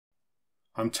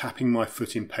I'm tapping my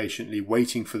foot impatiently,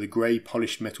 waiting for the grey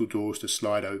polished metal doors to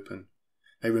slide open.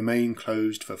 They remain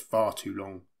closed for far too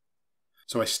long.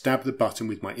 So I stab the button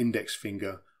with my index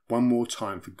finger one more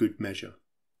time for good measure.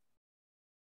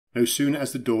 No sooner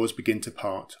as the doors begin to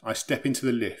part, I step into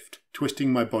the lift,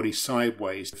 twisting my body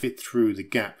sideways to fit through the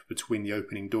gap between the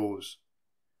opening doors.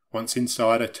 Once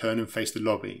inside, I turn and face the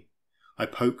lobby. I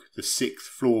poke the 6th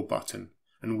floor button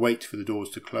and wait for the doors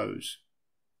to close.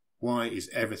 Why is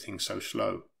everything so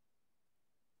slow?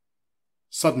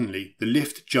 Suddenly, the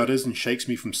lift judders and shakes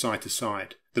me from side to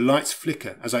side. The lights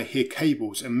flicker as I hear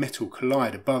cables and metal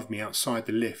collide above me outside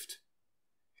the lift.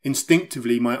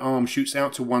 Instinctively, my arm shoots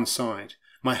out to one side,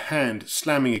 my hand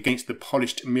slamming against the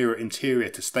polished mirror interior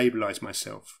to stabilise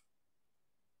myself.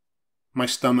 My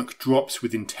stomach drops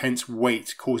with intense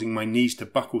weight, causing my knees to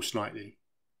buckle slightly.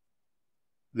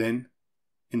 Then,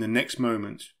 in the next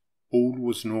moment, all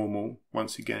was normal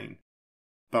once again.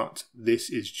 But this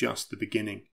is just the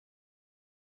beginning.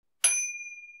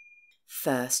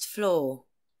 1st floor.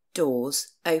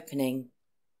 Doors opening.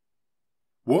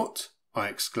 What? I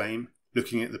exclaim,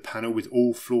 looking at the panel with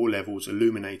all floor levels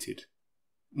illuminated.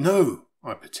 No!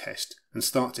 I protest and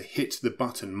start to hit the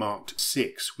button marked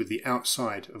 6 with the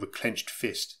outside of a clenched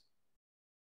fist.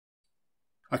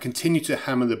 I continue to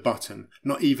hammer the button,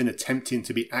 not even attempting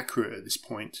to be accurate at this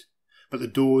point, but the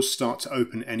doors start to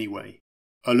open anyway.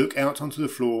 I look out onto the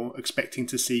floor, expecting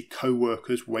to see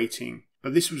co-workers waiting,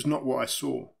 but this was not what I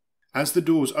saw. As the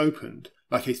doors opened,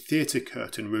 like a theatre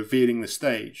curtain revealing the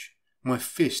stage, my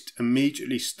fist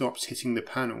immediately stops hitting the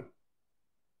panel.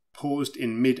 Paused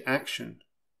in mid-action,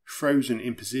 frozen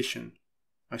in position,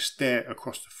 I stare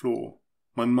across the floor,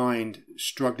 my mind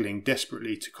struggling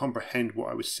desperately to comprehend what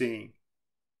I was seeing.